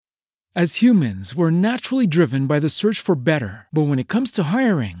As humans, we're naturally driven by the search for better. But when it comes to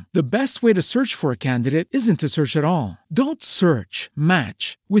hiring, the best way to search for a candidate isn't to search at all. Don't search,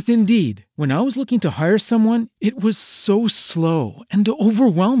 match with Indeed. When I was looking to hire someone, it was so slow and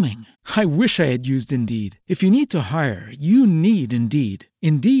overwhelming. I wish I had used Indeed. If you need to hire, you need Indeed.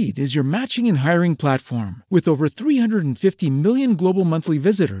 Indeed is your matching and hiring platform with over 350 million global monthly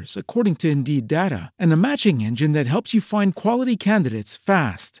visitors, according to Indeed data, and a matching engine that helps you find quality candidates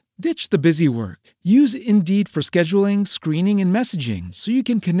fast. Ditch the busy work. Use Indeed for scheduling, screening, and messaging so you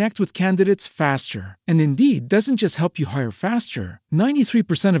can connect with candidates faster. And Indeed doesn't just help you hire faster.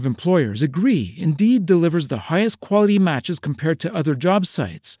 93% of employers agree Indeed delivers the highest quality matches compared to other job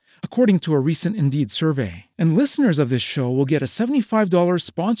sites, according to a recent Indeed survey. And listeners of this show will get a $75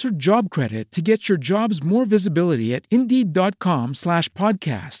 sponsored job credit to get your jobs more visibility at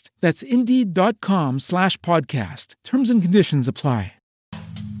Indeed.com/podcast. That's Indeed.com/podcast. Terms and conditions apply.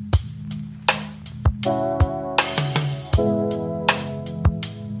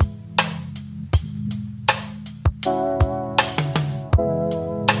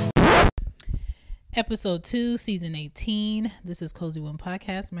 Episode 2, Season 18. This is Cozy One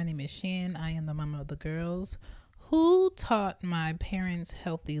Podcast. My name is Shan. I am the mama of the girls. Who taught my parents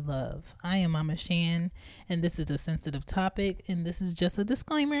healthy love? I am Mama Shan, and this is a sensitive topic, and this is just a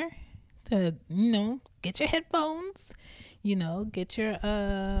disclaimer to, get your headphones, get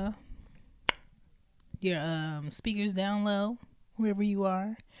your speakers down low, wherever you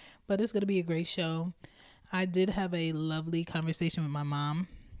are. But it's going to be a great show. I did have a lovely conversation with my mom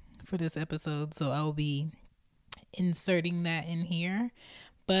for this episode, so I will be inserting that in here.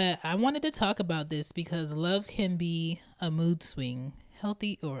 But I wanted to talk about this because love can be a mood swing,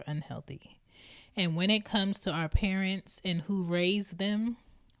 healthy or unhealthy. And when it comes to our parents and who raised them,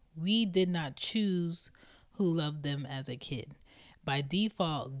 we did not choose who loved them as a kid, by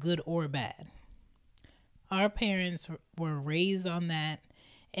default, good or bad. Our parents were raised on that,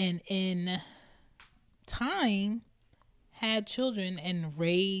 and in time had children and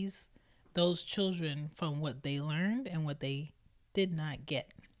raised those children from what they learned and what they did not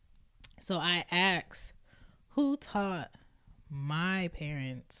get. So I asked, who taught my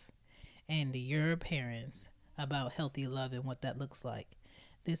parents and your parents about healthy love and what that looks like?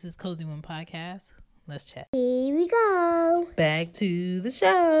 This is Cozy One Podcast. Let's chat. Here we go. Back to the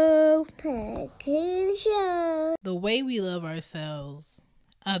show. The way we love ourselves,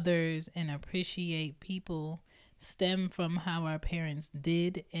 others, and appreciate people stem from how our parents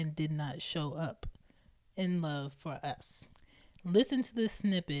did and did not show up in love for us. Listen to this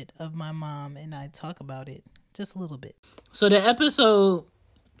snippet of my mom and I talk about it just a little bit. So the episode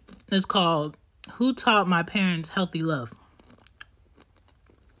is called Who Taught My Parents Healthy Love?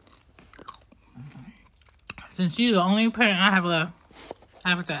 Since you're the only parent I have left, I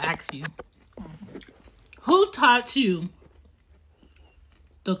have to ask you, who taught you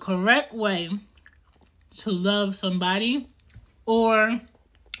the correct way to love somebody or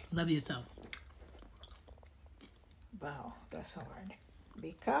love yourself? Wow, that's hard.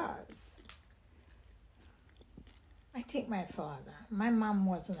 Because I think my mom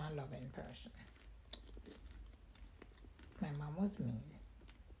wasn't a loving person. My mom was mean.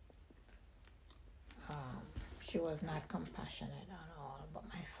 She was not compassionate at all, but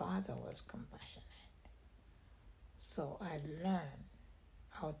my father was compassionate. So I learned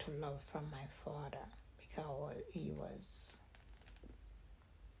how to love from my father because he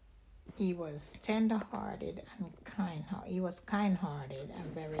was tender-hearted and kind. He was kind-hearted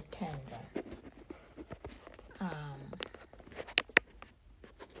and very tender.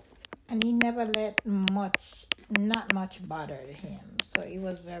 And he never let not much bothered him. So he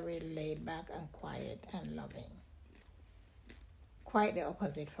was very laid back and quiet and loving. Quite the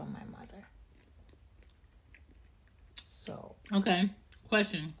opposite from my mother. So. Okay,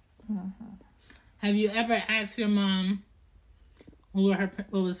 question. Mm-hmm. Have you ever asked your mom what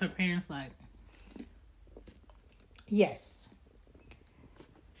was her parents like? Yes.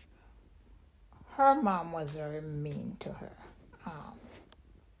 Her mom was very mean to her.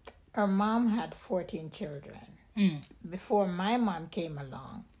 Her mom had 14 children. Before my mom came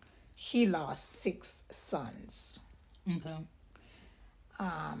along, she lost 6 sons. Okay.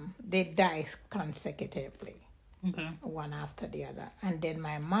 They died consecutively. Okay. One after the other. And then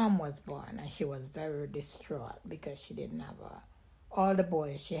my mom was born and she was very distraught because she didn't have all the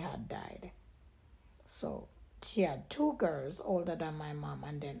boys she had died. So she had 2 girls older than my mom,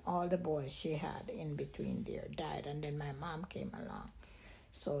 and then all the boys she had in between there died, and then my mom came along.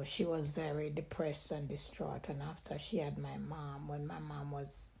 So she was very depressed and distraught, and after she had my mom, when my mom was,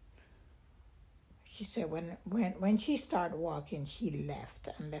 she said when she started walking, she left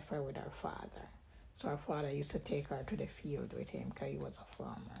her with her father. So her father used to take her to the field with him because he was a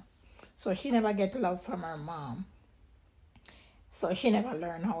farmer. So she never get love from her mom. So she never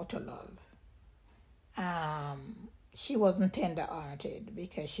learned how to love. She wasn't tender-hearted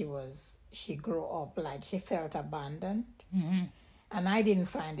because she grew up like she felt abandoned. Mm-hmm. And I didn't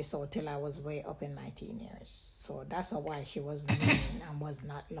find this out till I was way up in my teen years. So that's why she was mean and was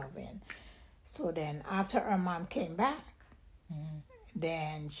not loving. So then after her mom came back,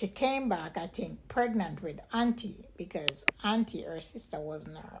 then she came back, I think, pregnant with Auntie, because Auntie, her sister,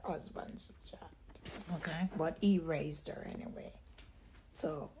 wasn't her husband's child. Okay. But he raised her anyway.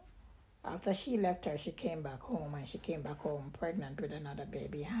 So after she left her, she came back home, and she came back home pregnant with another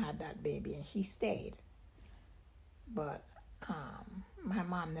baby, had that baby, and she stayed. But my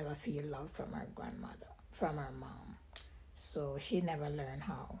mom never feel love from her mom. So she never learned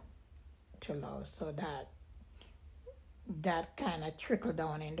how to love. So that kind of trickled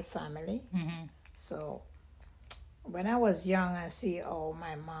down in the family. Mm-hmm. So when I was young and see how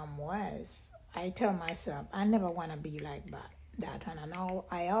my mom was, I tell myself, I never want to be like that. And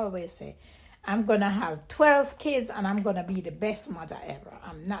I always say, I'm going to have 12 kids and I'm going to be the best mother ever.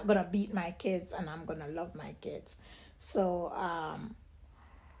 I'm not going to beat my kids and I'm going to love my kids. So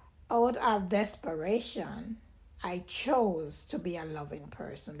out of desperation, I chose to be a loving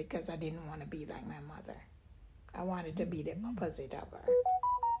person because I didn't want to be like my mother. I wanted to be the opposite of her.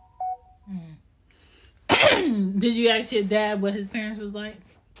 Did you ask your dad what his parents was like?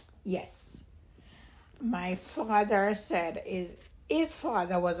 Yes. My father said his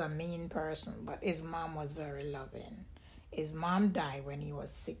father was a mean person, but his mom was very loving. His mom died when he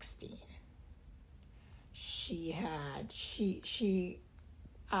was 16. She had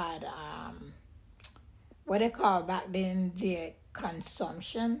what they call back then the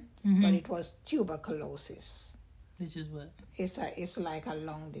consumption, but it was tuberculosis. Which is what? It's like a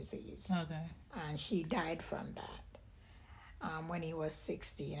lung disease. Okay. And she died from that when he was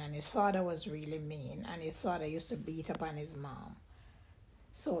 16. And his father was really mean, and his father used to beat up on his mom.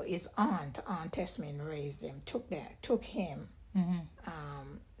 So his Aunt Esmond raised him, took him,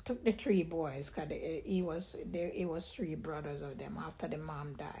 took the three boys, because he was three brothers of them. After the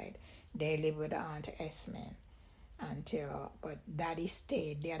mom died, they lived with Aunt Esmond but Daddy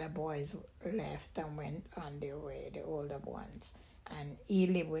stayed. The other boys left and went on their way, the older ones. And he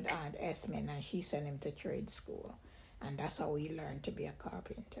lived with Aunt Esmond, and she sent him to trade school. And that's how he learned to be a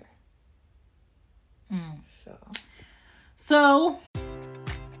carpenter. So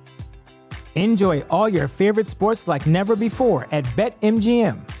Enjoy all your favorite sports like never before at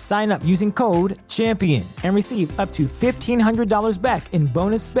BetMGM. Sign up using code CHAMPION and receive up to $1,500 back in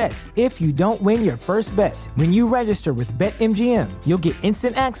bonus bets if you don't win your first bet. When you register with BetMGM, you'll get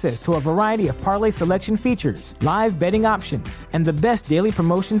instant access to a variety of parlay selection features, live betting options, and the best daily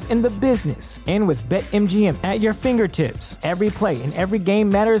promotions in the business. And with BetMGM at your fingertips, every play and every game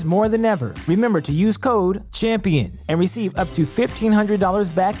matters more than ever. Remember to use code CHAMPION and receive up to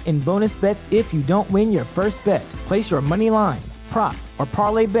 $1,500 back in bonus bets if you don't win your first bet. Place your money line, prop, or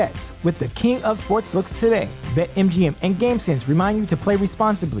parlay bets with the king of sportsbooks today. BetMGM and GameSense remind you to play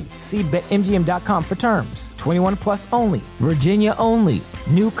responsibly. See BetMGM.com for terms. 21 plus only. Virginia only.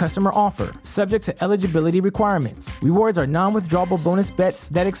 New customer offer. Subject to eligibility requirements. Rewards are non-withdrawable bonus bets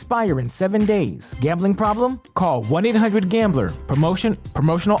that expire in 7 days. Gambling problem? Call 1-800-GAMBLER.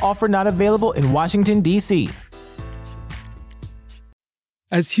 Promotional offer not available in Washington, D.C.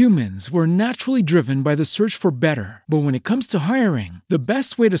 As humans, we're naturally driven by the search for better. But when it comes to hiring, the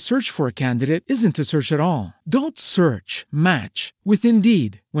best way to search for a candidate isn't to search at all. Don't search, match with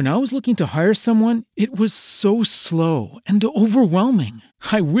Indeed. When I was looking to hire someone, it was so slow and overwhelming.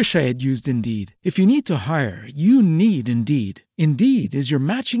 I wish I had used Indeed. If you need to hire, you need Indeed. Indeed is your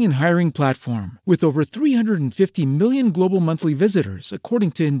matching and hiring platform with over 350 million global monthly visitors,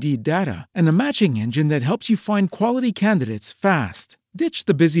 according to Indeed data, and a matching engine that helps you find quality candidates fast. Ditch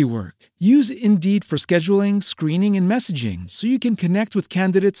the busy work. Use Indeed for scheduling, screening, and messaging so you can connect with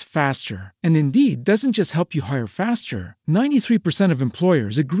candidates faster. And Indeed doesn't just help you hire faster. 93% of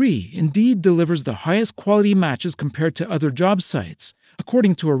employers agree Indeed delivers the highest quality matches compared to other job sites,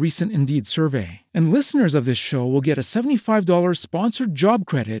 according to a recent Indeed survey. And listeners of this show will get a $75 sponsored job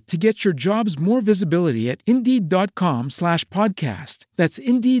credit to get your jobs more visibility at Indeed.com/podcast. That's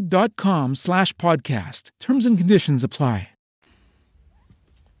Indeed.com/podcast. Terms and conditions apply.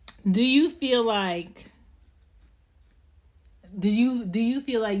 do you feel like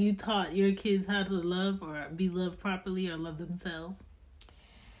you taught your kids how to love or be loved properly or love themselves?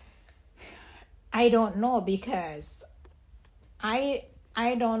 I don't know because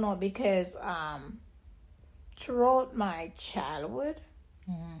throughout my childhood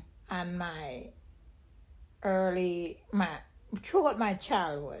and throughout my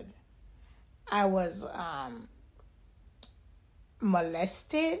childhood, I was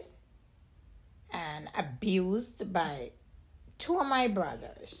molested and abused by two of my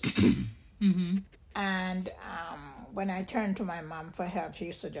brothers. And when I turned to my mom for help, she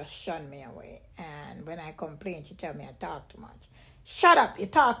used to just shun me away. And when I complained, she told me I talk too much. Shut up, you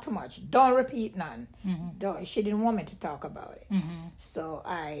talk too much. Don't repeat none. She didn't want me to talk about it. So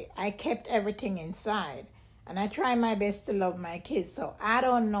I kept everything inside. And I try my best to love my kids. So I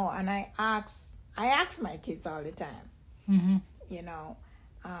don't know. And I ask my kids all the time, you know,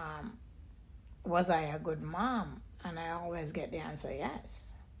 was I a good mom? And I always get the answer,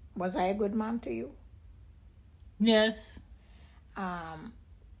 yes. Was I a good mom to you? Yes.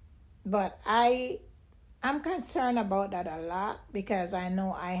 But I'm concerned about that a lot because I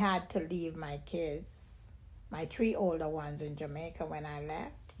know I had to leave my kids, my three older ones in Jamaica when I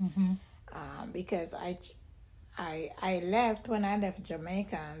left. Because I left when I left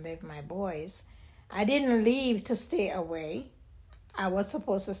Jamaica and left my boys. I didn't leave to stay away. I was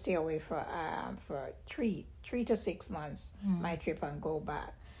supposed to stay away for 3 to 6 months, my trip, and go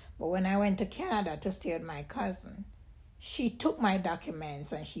back. But when I went to Canada to stay with my cousin, she took my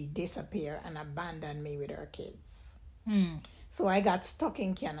documents and she disappeared and abandoned me with her kids. So I got stuck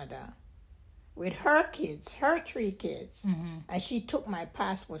in Canada with her kids, her 3 kids. And she took my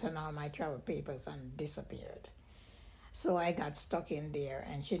passport and all my travel papers and disappeared. So I got stuck in there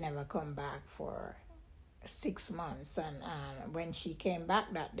and she never come back for 6 months. And when she came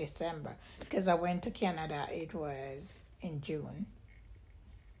back that December, because I went to Canada, it was in June.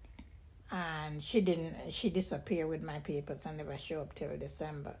 And she disappeared with my papers and never showed up till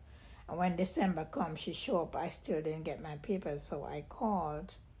December. And when December comes, she showed up. I still didn't get my papers, so I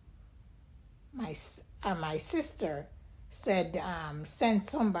called my sister. Said send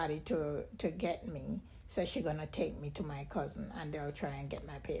somebody to get me. Said she's gonna take me to my cousin and they'll try and get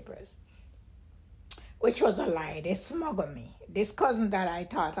my papers. Which was a lie. They smuggled me. This cousin that I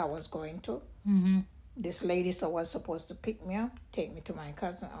thought I was going to. This lady was supposed to pick me up, take me to my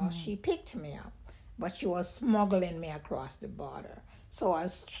cousin. She picked me up, but she was smuggling me across the border. So I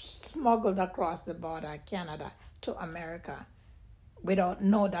was smuggled across the border, Canada to America, without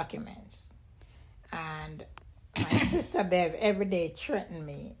no documents. And my sister Bev every day threatened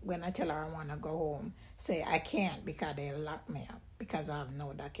me when I tell her I want to go home. Say I can't because they lock me up because I have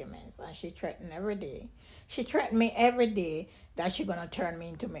no documents. And she threatened every day. She threatened me every day that she's gonna turn me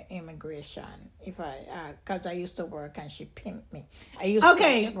into my immigration if because I used to work and she pimped me.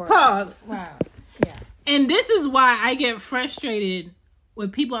 Pause. Wow. Yeah. And this is why I get frustrated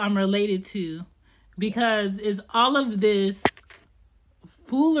with people I'm related to, because it's all of this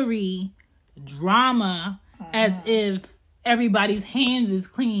foolery, drama, as if everybody's hands is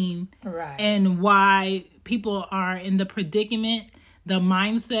clean, Right. And why people are in the predicament, the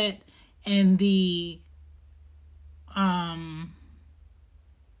mindset, and the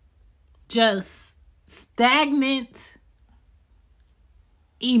just stagnant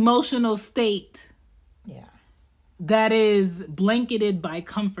emotional state that is blanketed by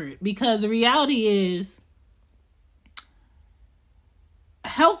comfort. Because the reality is,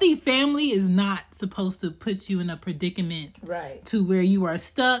 healthy family is not supposed to put you in a predicament, Right. to where you are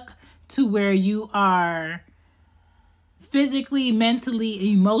stuck, to where you are physically,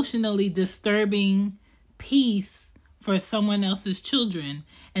 mentally, emotionally disturbing peace for someone else's children.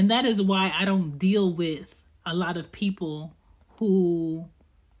 And that is why I don't deal with a lot of people who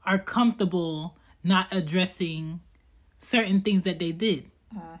are comfortable not addressing certain things that they did.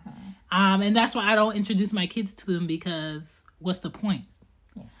 And that's why I don't introduce my kids to them, because what's the point?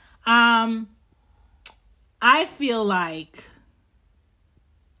 I feel like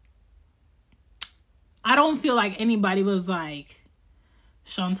I don't feel like anybody was like,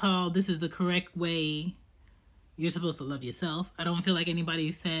 Chantal, this is the correct way you're supposed to love yourself. I don't feel like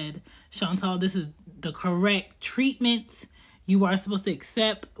anybody said, Chantal, this is the correct treatment you are supposed to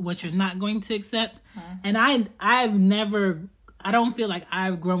accept, what you're not going to accept. And I don't feel like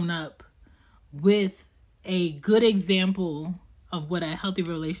I've grown up with a good example of what a healthy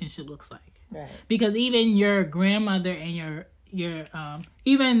relationship looks like. Right. Because even your grandmother and your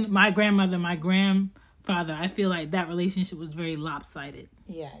even my grandmother, my grandfather, I feel like that relationship was very lopsided.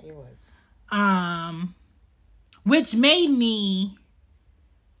 Yeah, it was. Which made me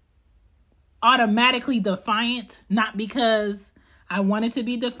automatically defiant, not because I wanted to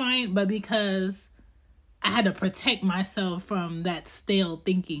be defiant, but because I had to protect myself from that stale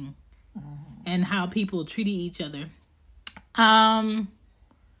thinking and how people treated each other. And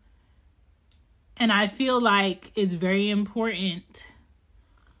And I feel like it's very important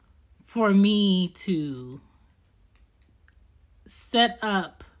for me to set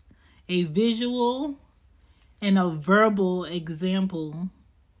up a visual and a verbal example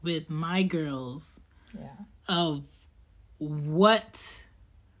with my girls of what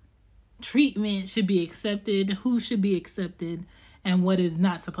treatment should be accepted, who should be accepted, and what is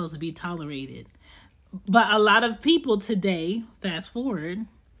not supposed to be tolerated. But a lot of people today, fast forward,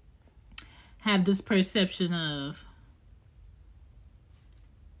 have this perception of,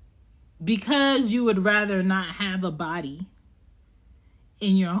 because you would rather not have a body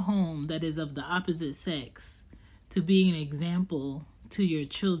in your home that is of the opposite sex, to be an example to your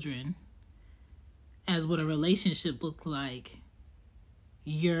children as what a relationship looks like,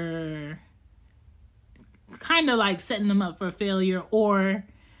 you're kind of like setting them up for failure, or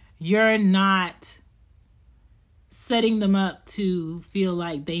you're not setting them up to feel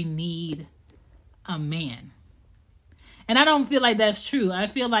like they need a man. And I don't feel like that's true. I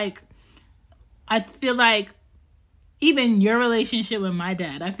feel like even your relationship with my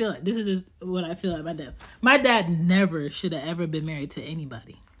dad, I feel like this is what I feel like my dad. My dad never should have ever been married to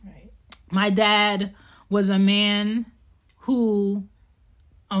anybody. Right. My dad was a man who,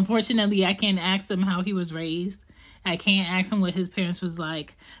 unfortunately, I can't ask him how he was raised. I can't ask him what his parents was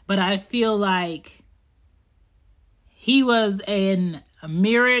like. But I feel like he was a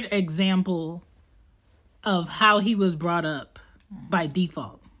mirrored example of how he was brought up by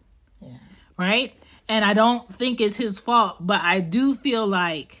default. Yeah. Right? And I don't think it's his fault, but I do feel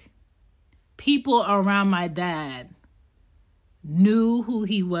like people around my dad knew who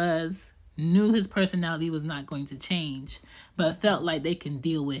he was, knew his personality was not going to change, but felt like they can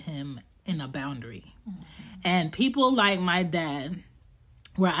deal with him in a boundary. Mm-hmm. And people like my dad,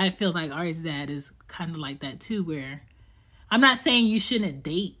 where I feel like Ari's dad is kind of like that too, where I'm not saying you shouldn't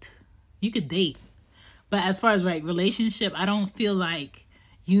date. You could date. But as far as relationship, I don't feel like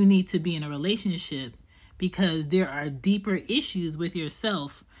you need to be in a relationship because there are deeper issues with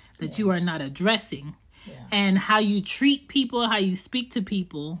yourself that you are not addressing. Yeah. And how you treat people, how you speak to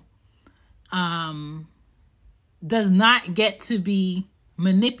people, does not get to be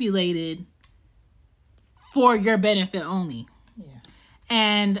manipulated for your benefit only. Yeah.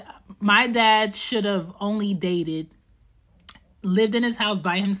 And my dad should have only dated, lived in his house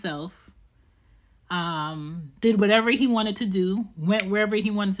by himself, did whatever he wanted to do, went wherever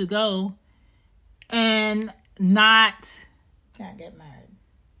he wanted to go, and not get married.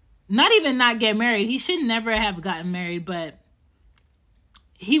 Not even not get married. He should never have gotten married, but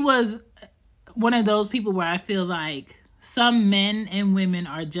he was one of those people where I feel like some men and women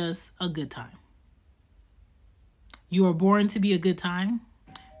are just a good time. You were born to be a good time.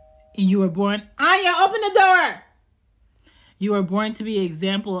 And you were born... Anya, open the door! You were born to be an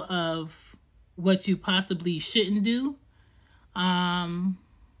example of what you possibly shouldn't do. And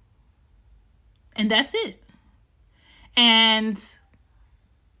that's it. And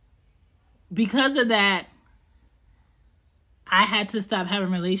because of that, I had to stop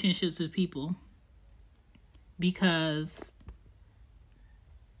having relationships with people because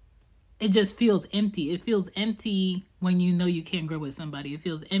it just feels empty. It feels empty when you know you can't grow with somebody. It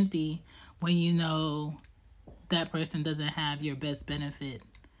feels empty when you know that person doesn't have your best benefit.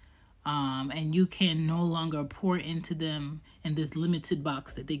 And you can no longer pour into them in this limited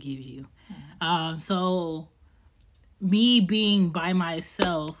box that they give you. So me being by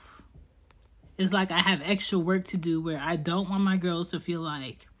myself is like I have extra work to do where I don't want my girls to feel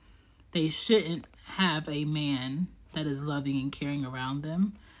like they shouldn't have a man that is loving and caring around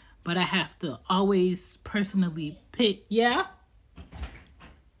them. But I have to always personally pick. Yeah?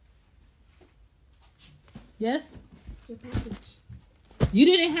 Yes? Your package. You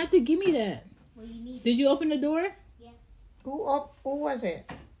didn't have to give me that. What do you need? Did you open the door? Yeah. Who was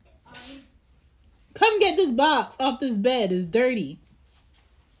it? Come get this box off this bed. It's dirty.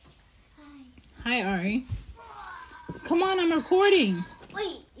 Hi. Hi, Ari. Come on, I'm recording.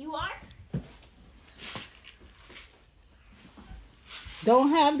 Wait, you are? Don't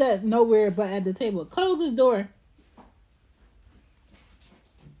have that nowhere but at the table. Close this door.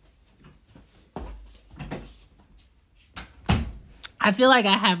 I feel like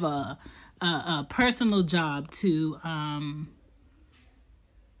I have a personal job to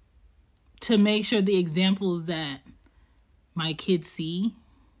make sure the examples that my kids see,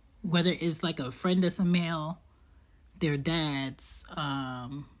 whether it's like a friend that's a male, their dads,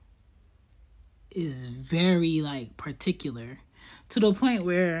 is very like particular to the point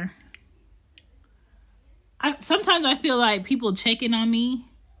where sometimes I feel like people checking on me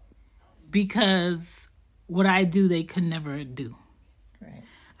because what I do they could never do. Right.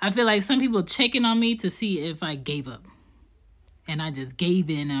 I feel like some people checking on me to see if I gave up. And I just gave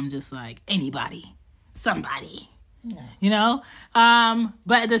in and I'm just like, anybody, somebody, you know?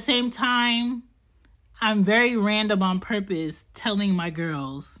 But at the same time, I'm very random on purpose telling my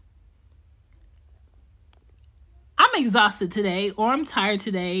girls, I'm exhausted today, or I'm tired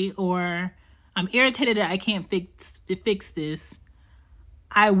today, or I'm irritated that I can't fix this.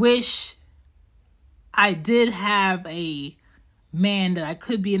 I wish I did have a man that I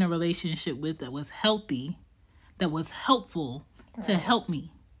could be in a relationship with that was healthy, that was helpful to help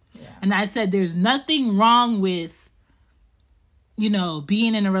me. Yeah. And I said, there's nothing wrong with,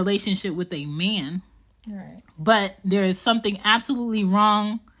 being in a relationship with a man. Right. But there is something absolutely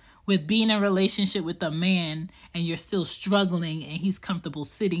wrong with being in a relationship with a man and you're still struggling and he's comfortable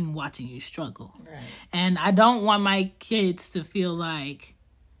sitting watching you struggle. Right. And I don't want my kids to feel like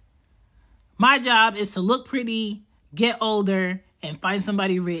my job is to look pretty, get older, and find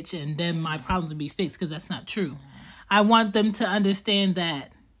somebody rich, and then my problems will be fixed, because that's not true. I want them to understand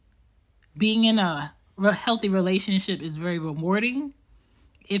that being in a healthy relationship is very rewarding,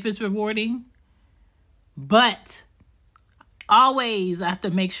 if it's rewarding. But always I have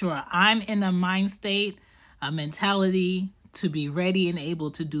to make sure I'm in a mind state, a mentality to be ready and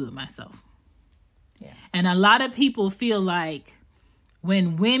able to do it myself. Yeah. And a lot of people feel like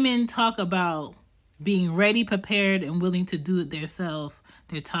when women talk about being ready, prepared, and willing to do it themselves,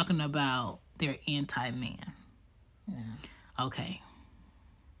 they're talking about they're anti-man. Yeah. Okay.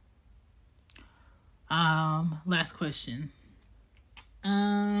 Last question.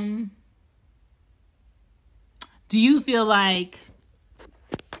 Do you feel like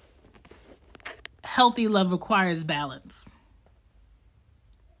healthy love requires balance?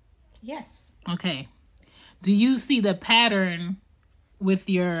 Yes. Okay. Do you see the pattern with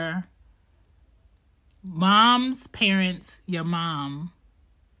your mom's parents, your mom,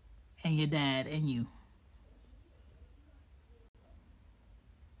 and your dad, and you?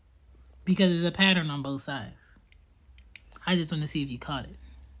 Because there's a pattern on both sides. I just want to see if you caught it.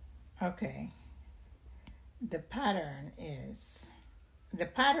 Okay. The pattern is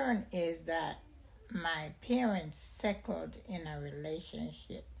that my parents settled in a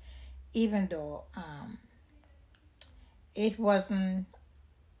relationship, even though it wasn't,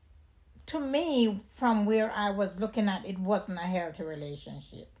 to me, from where I was looking at, it wasn't a healthy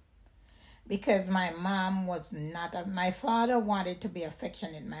relationship. Because my mom was not, my father wanted to be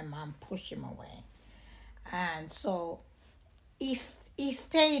affectionate, my mom pushed him away. And so he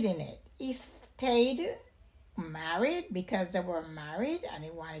stayed in it. He stayed married because they were married and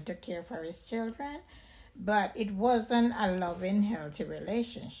he wanted to care for his children. But it wasn't a loving, healthy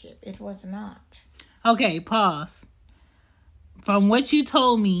relationship. It was not. Okay, pause. From what you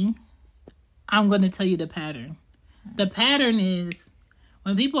told me, I'm going to tell you the pattern. The pattern is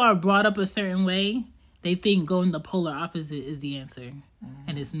when people are brought up a certain way, they think going the polar opposite is the answer.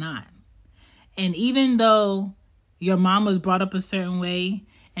 And it's not. And even though your mom was brought up a certain way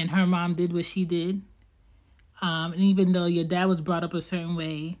and her mom did what she did, and even though your dad was brought up a certain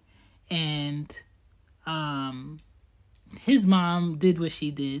way and his mom did what she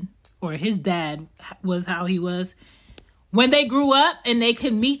did, or his dad was how he was, when they grew up and they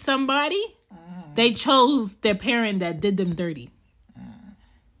could meet somebody, they chose their parent that did them dirty.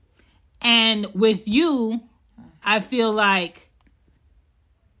 And with you, I feel like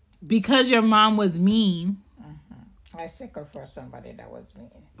because your mom was mean, I settled for somebody that was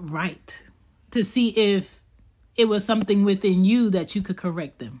mean. Right. To see if it was something within you that you could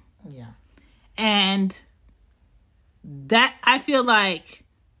correct them. Yeah. And that, I feel like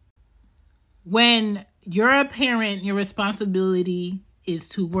when you're a parent, your responsibility is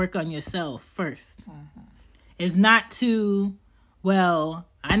to work on yourself first. It's not to, well,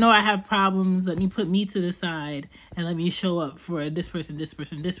 I know I have problems. Let me put me to the side and let me show up for this person, this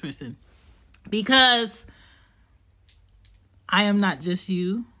person, this person. Because I am not just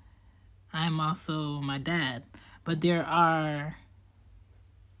you. I am also my dad. But there are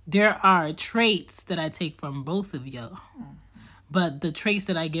traits that I take from both of y'all. But the traits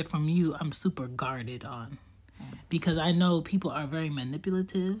that I get from you, I'm super guarded on. Because I know people are very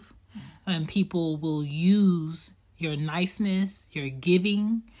manipulative. And people will use your niceness, your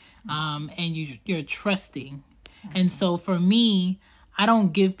giving, and your trusting. And so for me, I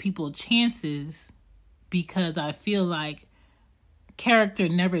don't give people chances because I feel like character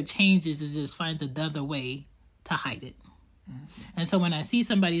never changes. It just finds another way to hide it. And so when I see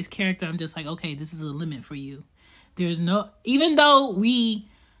somebody's character, I'm just like, okay, this is a limit for you. There's no, even though we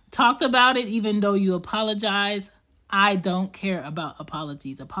talked about it, even though you apologize, I don't care about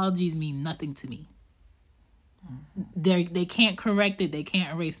apologies. Apologies mean nothing to me. They can't correct it. They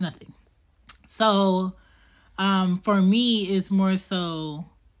can't erase nothing. So, for me, it's more so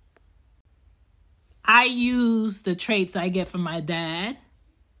I use the traits I get from my dad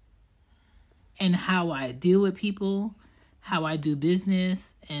and how I deal with people, how I do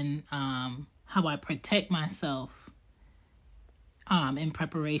business, and how I protect myself in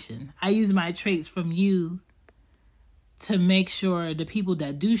preparation. I use my traits from you to make sure the people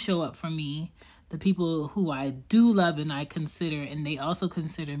that do show up for me, the people who I do love and I consider, and they also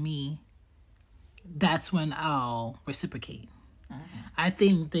consider me, that's when I'll reciprocate. I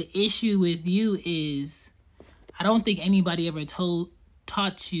think the issue with you is I don't think anybody ever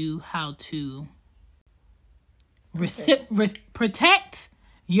taught you how to protect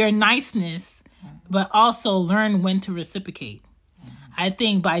your niceness, but also learn when to reciprocate. I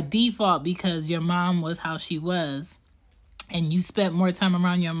think by default, because your mom was how she was, and you spent more time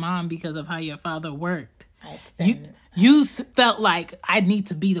around your mom because of how your father worked, you felt like I need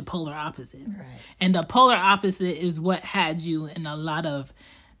to be the polar opposite. Right. And the polar opposite is what had you in a lot of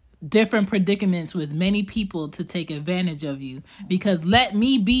different predicaments with many people to take advantage of you. Because let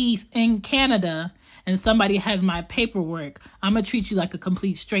me be in Canada and somebody has my paperwork, I'm going to treat you like a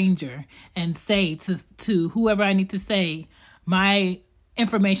complete stranger and say to whoever I need to say, my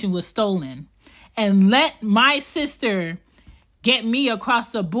information was stolen. And let my sister get me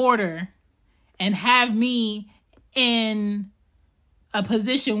across the border and have me in a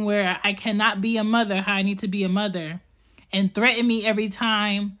position where I cannot be a mother how I need to be a mother, and threaten me every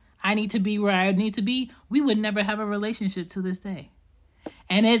time I need to be where I need to be, we would never have a relationship to this day.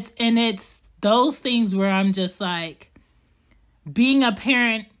 And it's those things where I'm just like, being a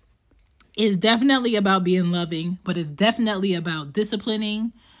parent is definitely about being loving, but it's definitely about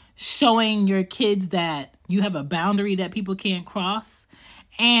disciplining, showing your kids that you have a boundary that people can't cross,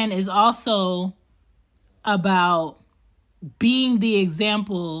 and is also about being the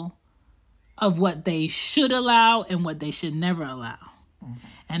example of what they should allow and what they should never allow. Mm-hmm.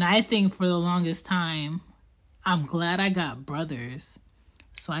 And I think for the longest time, I'm glad I got brothers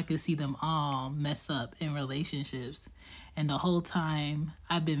so I could see them all mess up in relationships. And the whole time,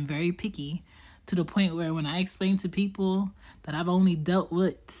 I've been very picky to the point where when I explain to people that I've only dealt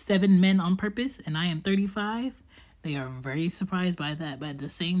with 7 men on purpose and I am 35, they are very surprised by that. But at the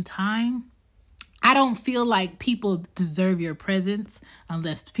same time, I don't feel like people deserve your presence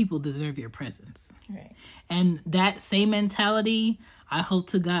unless people deserve your presence. Right. And that same mentality, I hope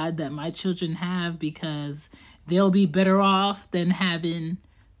to God that my children have, because they'll be better off than having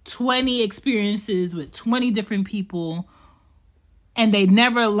 20 experiences with 20 different people and they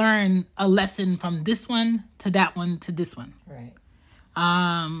never learn a lesson from this one to that one to this one. Right.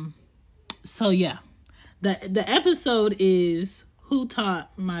 So yeah, the episode is who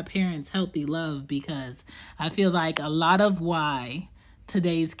taught my parents healthy love, because I feel like a lot of why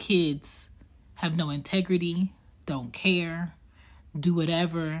today's kids have no integrity, don't care, do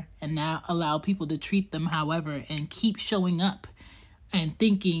whatever, and now allow people to treat them however and keep showing up and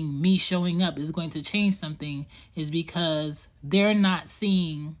thinking me showing up is going to change something, is because they're not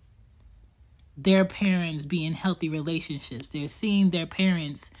seeing their parents be in healthy relationships. They're seeing their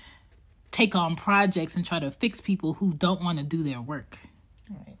parents take on projects and try to fix people who don't want to do their work.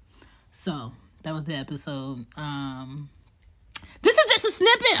 Right. So that was the episode. This is just a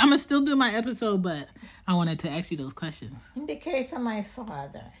snippet. I'm going to still do my episode, but I wanted to ask you those questions. In the case of my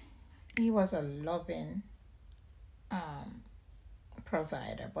father, he was a loving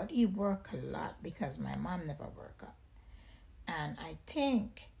provider, but he worked a lot because my mom never worked. And I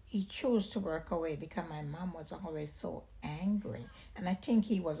think he chose to work away because my mom was always so angry. And I think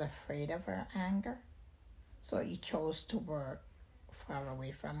he was afraid of her anger. So he chose to work far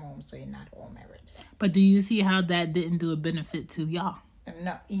away from home, so he's not home every day. But do you see how that didn't do a benefit to y'all?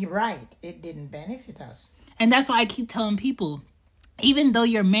 No, you're right. It didn't benefit us. And that's why I keep telling people, even though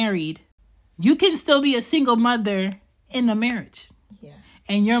you're married, you can still be a single mother in a marriage. Yeah.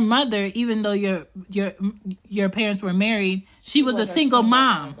 And your mother, even though your parents were married, she was a single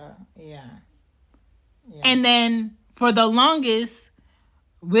mom. Yeah. And then for the longest,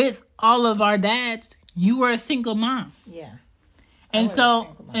 with all of our dads, you were a single mom. Yeah. And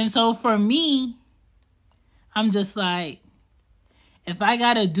so for me, I'm just like, if I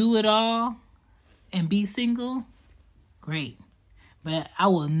gotta do it all and be single, great. But I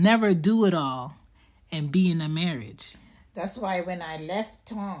will never do it all and be in a marriage. That's why when I left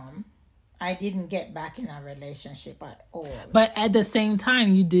Tom, I didn't get back in a relationship at all. But at the same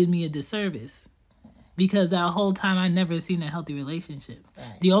time, you did me a disservice. Because that whole time, I never seen a healthy relationship.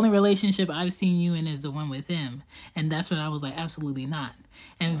 Right. The only relationship I've seen you in is the one with him. And that's when I was like, absolutely not.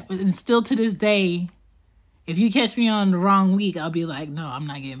 And still to this day, If you catch me on the wrong week, I'll be like, no, I'm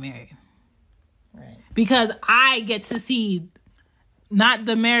not getting married. Right. Because I get to see not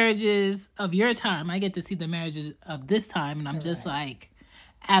the marriages of your time. I get to see the marriages of this time. And I'm just like,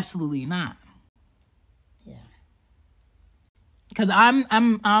 absolutely not. Yeah. Because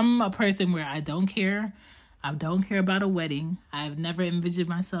I'm a person where I don't care. I don't care about a wedding. I've never envisioned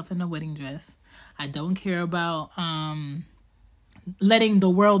myself in a wedding dress. I don't care about letting the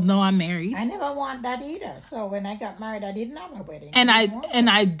world know I'm married. I never want that either. So when I got married, I didn't have a wedding. And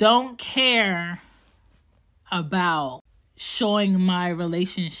I don't care about showing my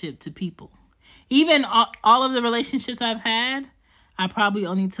relationship to people. Even all of the relationships I've had, I probably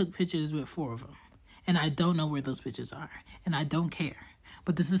only took pictures with 4 of them. And I don't know where those pictures are. And I don't care.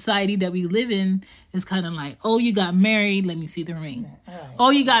 But the society that we live in is kind of like, oh, you got married, let me see the ring. Right.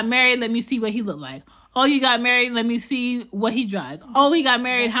 Oh, you got married, let me see what he looked like. Oh, you got married, let me see what he drives. Oh, he got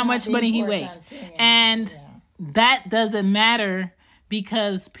married, how much money he weighed. And that doesn't matter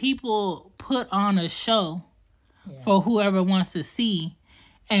because people put on a show for whoever wants to see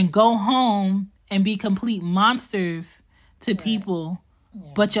and go home and be complete monsters to people.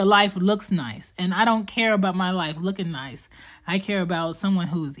 But your life looks nice. And I don't care about my life looking nice. I care about someone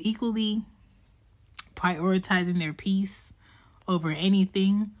who's equally prioritizing their peace over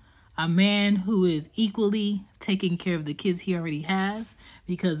anything. A man who is equally taking care of the kids he already has.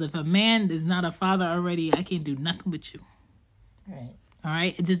 Because if a man is not a father already, I can't do nothing with you. Right. All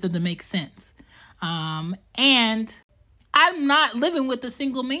right? It just doesn't make sense. And I'm not living with a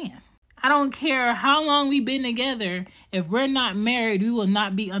single man. I don't care how long we've been together. If we're not married, we will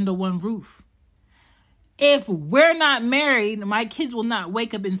not be under one roof. If we're not married, my kids will not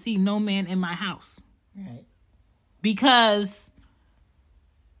wake up and see no man in my house. Right. Because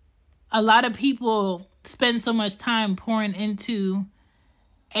a lot of people spend so much time pouring into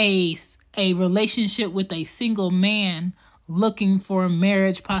a relationship with a single man looking for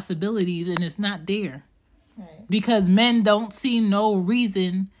marriage possibilities, and it's not there. Right. Because men don't see no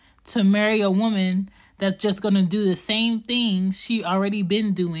reason to marry a woman that's just going to do the same thing she already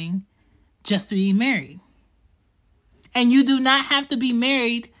been doing just to be married. And you do not have to be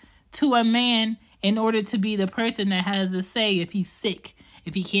married to a man in order to be the person that has a say if he's sick,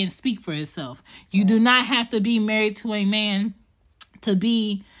 if he can't speak for himself. You do not have to be married to a man to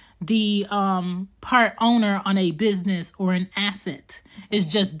be the part owner on a business or an asset. It's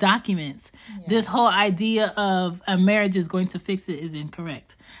just documents. Yeah. This whole idea of a marriage is going to fix it is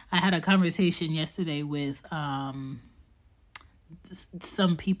incorrect. I had a conversation yesterday with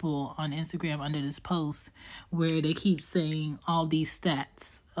some people on Instagram under this post where they keep saying all these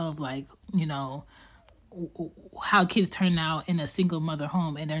stats of like, you know, how kids turn out in a single mother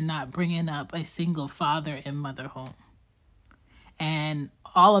home, and they're not bringing up a single father and mother home. And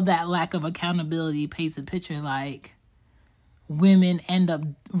all of that lack of accountability paints a picture like women end up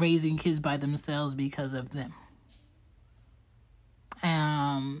raising kids by themselves because of them.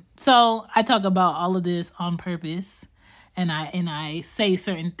 So I talk about all of this on purpose, and I say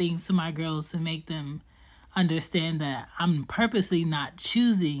certain things to my girls to make them understand that I'm purposely not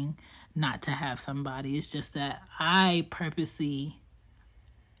choosing not to have somebody. It's just that I'm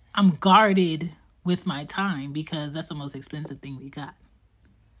guarded with my time because that's the most expensive thing we got.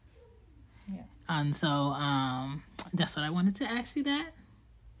 Yeah. And so that's what I wanted to ask you that.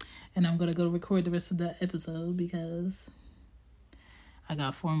 And I'm going to go record the rest of the episode because I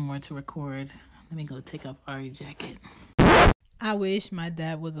got 4 more to record. Let me go take off Ari's jacket. I wish my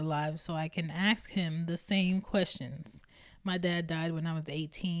dad was alive so I can ask him the same questions. My dad died when I was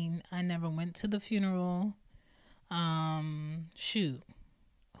 18. I never went to the funeral.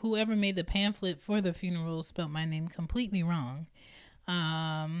 Whoever made the pamphlet for the funeral spelled my name completely wrong.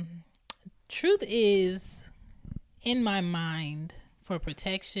 Truth is, in my mind, for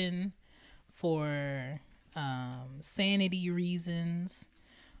protection, for sanity reasons,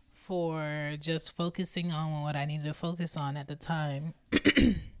 for just focusing on what I needed to focus on at the time,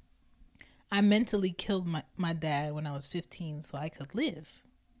 I mentally killed my dad when I was 15 so I could live.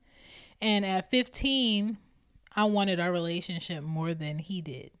 And at 15, I wanted our relationship more than he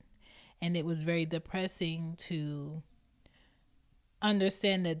did. And it was very depressing to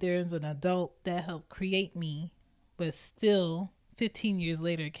understand that there's an adult that helped create me, but still 15 years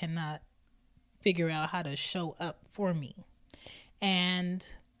later cannot figure out how to show up for me. And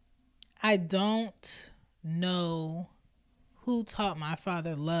I don't know who taught my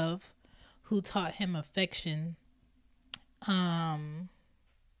father love, who taught him affection.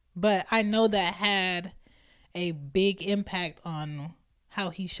 But I know that a big impact on how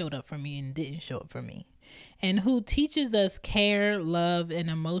he showed up for me and didn't show up for me. and who teaches us care, love, and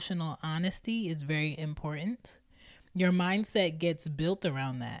emotional honesty is very important. Your mindset gets built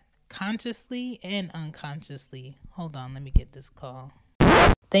around that, consciously and unconsciously. Hold on, let me get this call.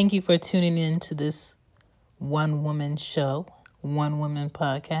 Thank you for tuning in to this one woman show, one woman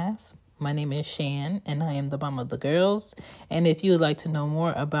podcast. My name is Shan, and I am the mom of the girls. And if you would like to know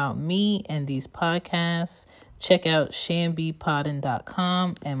more about me and these podcasts, check out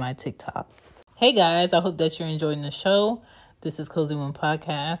shanbpoddin.com and my TikTok. Hey guys, I hope that you're enjoying the show. This is Cozy Womb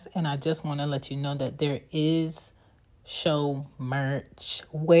Podcast, and I just want to let you know that there is show merch.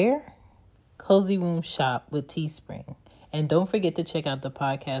 Where? Cozy Womb Shop with Teespring. And don't forget to check out the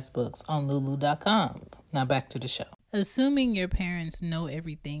podcast books on lulu.com. Now back to the show. Assuming your parents know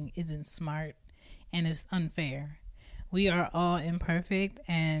everything isn't smart and is unfair. We are all imperfect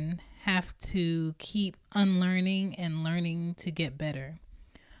and have to keep unlearning and learning to get better.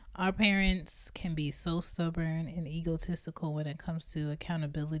 Our parents can be so stubborn and egotistical when it comes to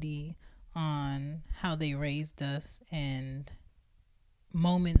accountability on how they raised us and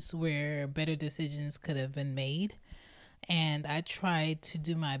moments where better decisions could have been made. And I try to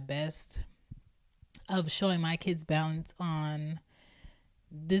do my best of showing my kids balance on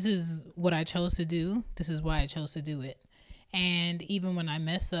this is what I chose to do. This is why I chose to do it. And even when I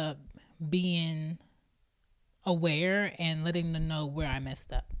mess up, being aware and letting them know where I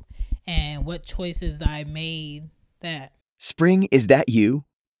messed up and what choices I made that. Spring, is that you?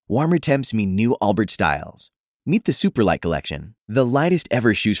 Warmer temps mean new Allbirds styles. Meet the Superlight Collection, the lightest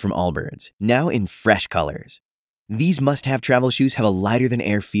ever shoes from Allbirds, now in fresh colors. These must-have travel shoes have a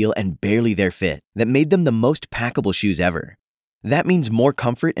lighter-than-air feel and barely their fit that made them the most packable shoes ever. That means more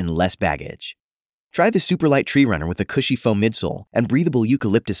comfort and less baggage. Try the Superlight Tree Runner with a cushy foam midsole and breathable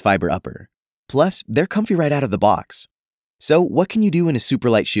eucalyptus fiber upper. Plus, they're comfy right out of the box. So, what can you do in a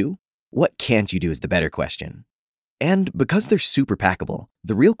Superlight shoe? What can't you do is the better question. And because they're super packable,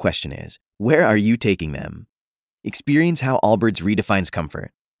 the real question is, where are you taking them? Experience how Allbirds redefines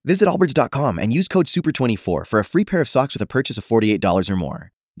comfort. Visit allbirds.com and use code SUPER24 for a free pair of socks with a purchase of $48 or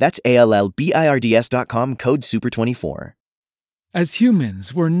more. That's ALLBIRDS.com, code SUPER24. As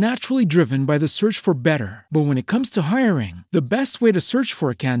humans, we're naturally driven by the search for better. But when it comes to hiring, the best way to search for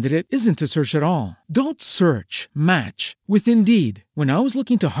a candidate isn't to search at all. Don't search, match with Indeed. When I was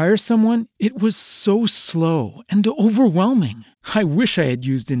looking to hire someone, it was so slow and overwhelming. I wish I had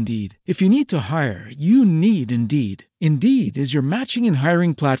used Indeed. If you need to hire, you need Indeed. Indeed is your matching and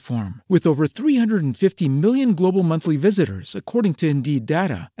hiring platform with over 350 million global monthly visitors, according to Indeed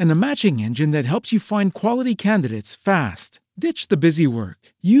data, and a matching engine that helps you find quality candidates fast. Ditch the busy work.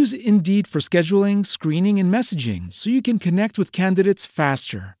 Use Indeed for scheduling, screening, and messaging so you can connect with candidates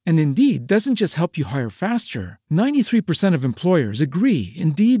faster. And Indeed doesn't just help you hire faster. 93% of employers agree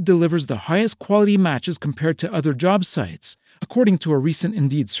Indeed delivers the highest quality matches compared to other job sites, according to a recent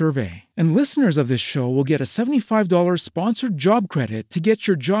Indeed survey. And listeners of this show will get a $75 sponsored job credit to get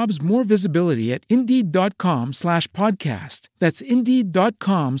your jobs more visibility at Indeed.com/podcast. That's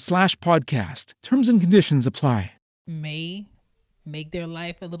Indeed.com/podcast. Terms and conditions apply. May make their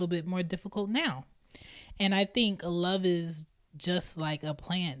life a little bit more difficult now. And I think love is just like a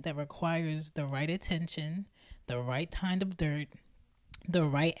plant that requires the right attention, the right kind of dirt, the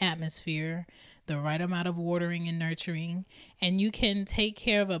right atmosphere, the right amount of watering and nurturing. And you can take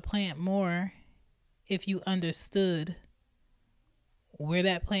care of a plant more if you understood where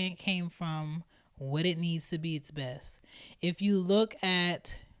that plant came from, what it needs to be its best. If you look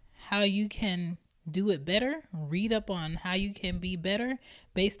at how you can do it better, read up on how you can be better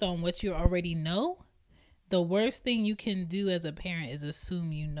based on what you already know, the worst thing you can do as a parent is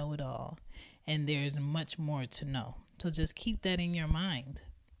assume you know it all. And there's much more to know. So just keep that in your mind.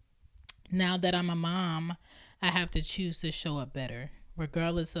 Now that I'm a mom, I have to choose to show up better,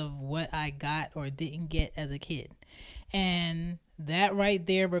 regardless of what I got or didn't get as a kid. And that right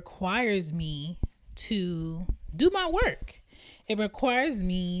there requires me to do my work. It requires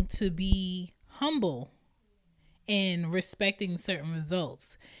me to be humble in respecting certain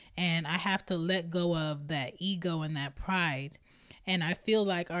results. And I have to let go of that ego and that pride. And I feel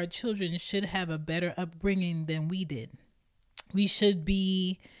like our children should have a better upbringing than we did. We should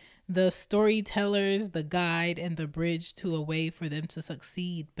be the storytellers, the guide, and the bridge to a way for them to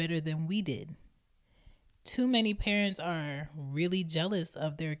succeed better than we did. Too many parents are really jealous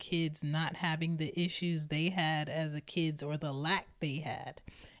of their kids not having the issues they had as a kids or the lack they had.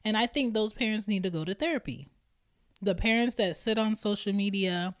 And I think those parents need to go to therapy. The parents that sit on social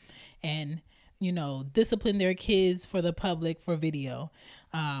media and, discipline their kids for the public for video,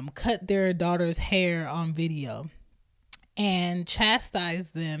 cut their daughter's hair on video, and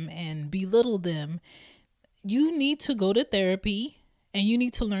chastise them and belittle them you need to go to therapy and you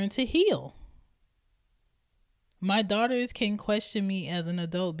need to learn to heal. My daughters can question me as an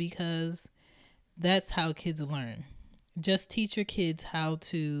adult because that's how kids learn. Just teach your kids how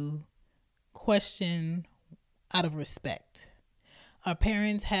to question out of respect. Our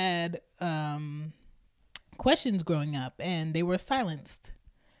parents had questions growing up and they were silenced.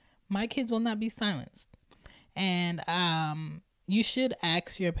 My kids will not be silenced. And you should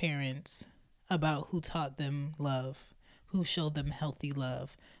ask your parents about who taught them love, who showed them healthy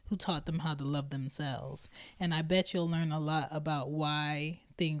love, who taught them how to love themselves. And I bet you'll learn a lot about why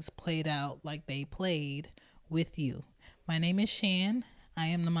things played out like they played with you. My name is Shan. I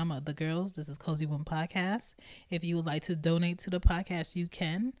am the mama of the girls. This is Cozy Womb Podcast. If you would like to donate to the podcast, you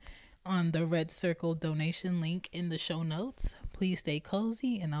can on the red circle donation link in the show notes. Please stay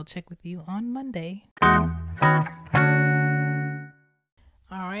cozy and I'll check with you on Monday.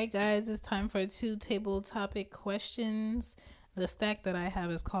 All right, guys, it's time for 2 table topic questions. The stack that I have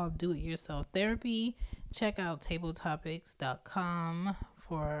is called Do It Yourself Therapy. Check out tabletopics.com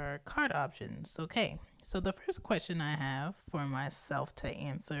for card options. Okay, so the first question I have for myself to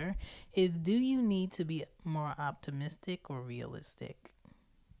answer is, do you need to be more optimistic or realistic?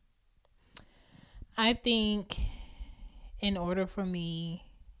 I think in order for me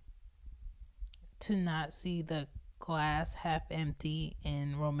to not see the glass half empty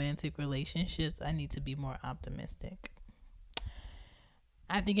in romantic relationships, I need to be more optimistic.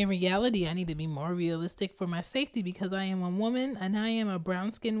 I think in reality, I need to be more realistic for my safety because I am a woman and I am a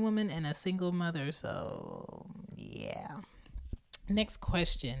brown-skinned woman and a single mother. So, yeah. Next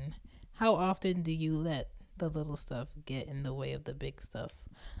question. How often do you let the little stuff get in the way of the big stuff?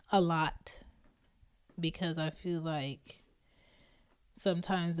 A lot. Because I feel like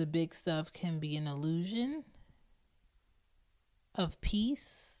sometimes the big stuff can be an illusion of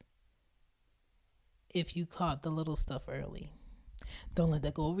peace if you caught the little stuff early. Don't let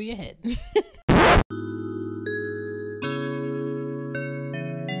that go over your head.